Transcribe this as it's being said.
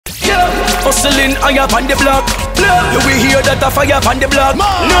hustling higher on the block. You will hear that a fire on the block.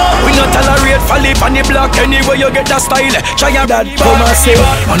 No, we not tolerate folly on the block. Anyway you get that style, try your that. Come and say,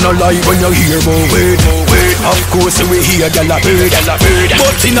 I no lie when you hear more weight. Of course you will hear the bird.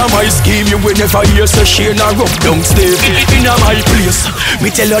 But in my scheme you will never hear so share no rub down step. In my place,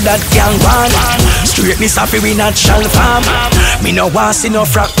 me tell you that gang one. Straightness happy we not shall farm. Me no want see no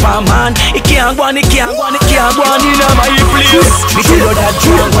frack for man. It can't go on, it can't go on, it can't go on in my place. Me tell you that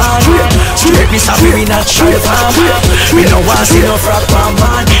gang one. Straightness happy we not shall farm. Me no want see no frack for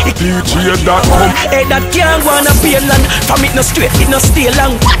man. It can't go on. Hey, that can't go on a pale land. From it no straight, it no stay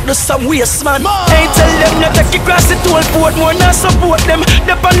long. Do some waste man. Hey, tell them not take it cross the toll port. More not support them.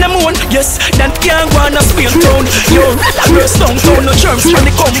 Dep on them own. Yes, that can't go on a Spain town. Yo, rest downtown, no germs from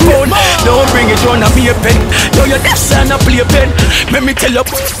the compound. Don't bring it on a beer pen. Yo, your death son a play pen. Let me tell you,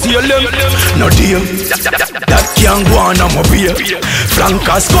 steal them. No deal. That can't go on my beer.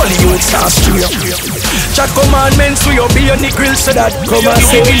 Flankers, gully youths not straight. Jack commandments we obey on the grill. So that come and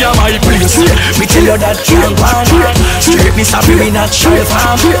say in my place. Me tell you that can't go on. Straightness happy we not shy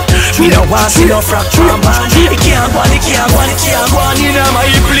farm. Me no want see no frack from man. It can't go on, it can't go on, it can't go on in my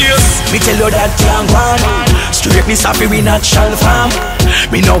place. Me tell you that can't go on. Straightness happy we not shall farm.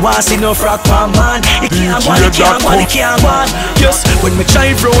 Me no want see no frack from man. It can't go on, it can't go on, it can't go on. Yes, when me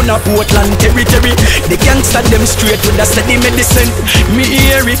drive round a Portland territory, the gangsta them straight with a steady medicine. Me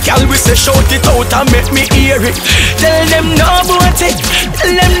hear it, gal we say shout it out and make me hear it. Tell them no about it.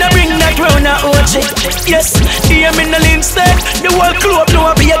 Tell them no bring that round a OG. Yes, hear me no link step. The whole club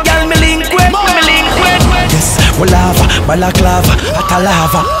know be a gal me link with. Me link with. Yes, we lava, balaclava,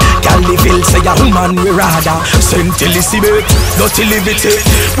 atalava. Calivill say a woman we rather. Send Elizabeth, not liberty.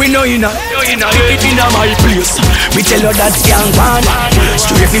 We know in a my place. Me tell you that young man.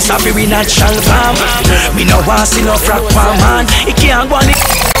 Straightness happy we not shall farm. Me no want see no frack for man. It can't go on it.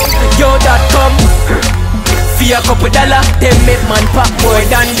 Yo Dotcom. For a couple dollar, them make man pack more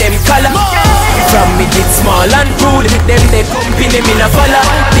than them color. From me get small and rude, them they company me no follow.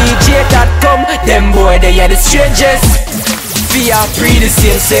 DJ Dotcom, them boy they are the strangers. We are PREE the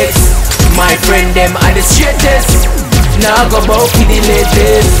same sex. My friend them are the straightest. Now go bout with the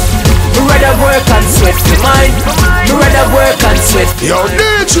latest. Me rather work and sweat for mine. Me rather work and sweat. Yo,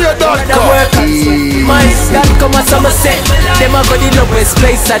 DJ Dotcom. Mine, Dotcom a Somerset. Them a go the lowest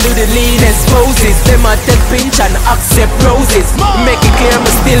place, I do the leanest poses. Them a take pinch and accept roses. Make it clear me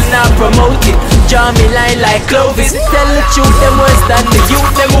still not promote it. Draw me line like Clovis. Tell the truth, them worse than the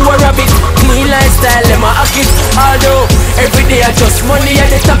youth. Them who are rabbit. Clean lifestyle, them a hack it. Although, every day I just money at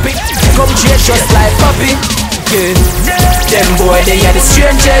the topic. Come chase just like puppy. Yeah. Them boy, they are the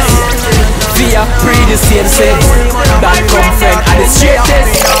strangers. We are PREE the same sex. Dotcom friend are the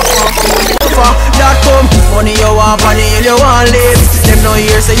straightest. Dotcom, money you want, money you want live. Them no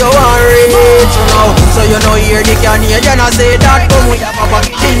here say you want rich, you know. So you know here they can hear you not say Dotcom. We have a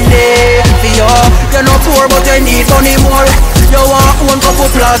pocket in there for you. You're not poor but you need money more. You want one couple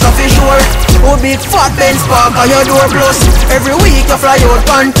plaza for sure. Oh big fat Benz park on your door plus. Every week you fly out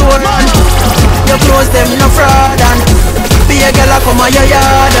contour. You close them no fraud and be a girl come on your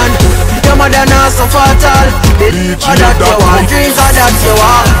yard and your mother not so fatal. Or that you want dreams or that you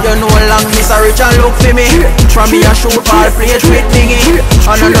want. You know long miss a rich and look for me. From me a shoot all plate with thingy.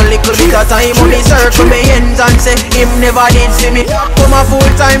 And on a little bit of time on me circle me ends and say him never did see me. Come a full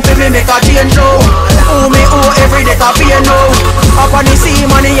time for me make a change now. Owe me owe every day to pay now. Up on the sea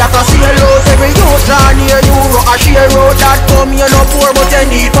money at a sail out. Every youth down here Euro a share road. Dotcom you no poor but you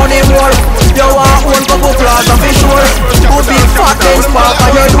need money more. You want one couple plaza for sure. Who big fat Benz park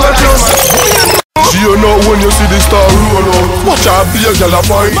on your door close. See you know when you see the star roll out. Watch out be a gal a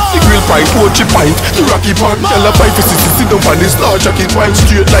pint. The grill pint, coachy pint, the rocky pint. Gal a pint for sit down on this large jacket wine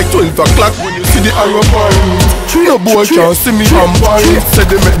straight like 12 o'clock when you see the arrow pint. No boy can't see me and pint. Said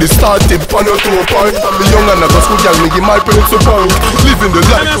they make the start tip on your toe pint. I'm the young and I got school gal me give my parents a pint. Living the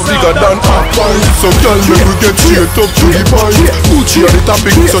life bigger than half pint. So gal me we get straight up to the pint. Gucci on the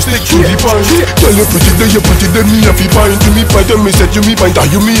topic so stick to the pint. Tell you pretty then me a fi pint. You me pint and me said you me pint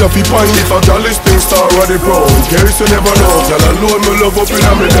and you me a fi pint. If a gal is Starr or the pro, case you never know. Girl alone me love up in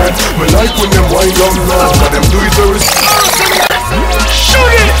a me head. Me like when them wind down low, but them do it very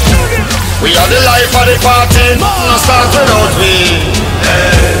shoot it. We are the life of the party, no start without we.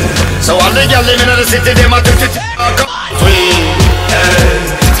 So all the girls living in the city, them a do it we.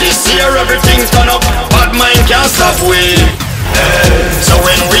 This year everything's gone up, bad mind can't stop we. So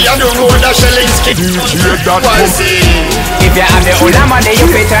when we are the road, the shellings kick. If you have the old money, you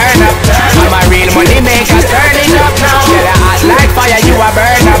can turn up. I'm a real money maker, turn it up now. You're the hot like fire, you a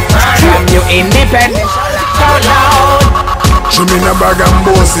burn up. From you independent, out loud. So me no brag and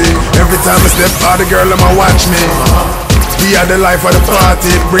bossy. Every time I step out, the girl I'ma watch me. We are the life of the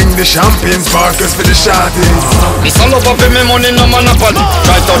party. Bring the champagne sparkles for the shorties. This all over for me money, no monopoly.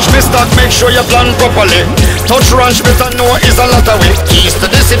 Try touch me start, make sure you plan properly. Touch ranch, better know is a lottery. Keys to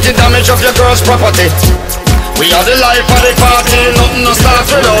the city, damage of your girl's property. We are the life of the party, nothing no start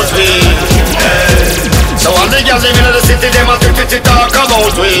without we. So all the girls living in the city, they must talk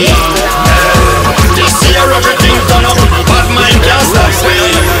about we. This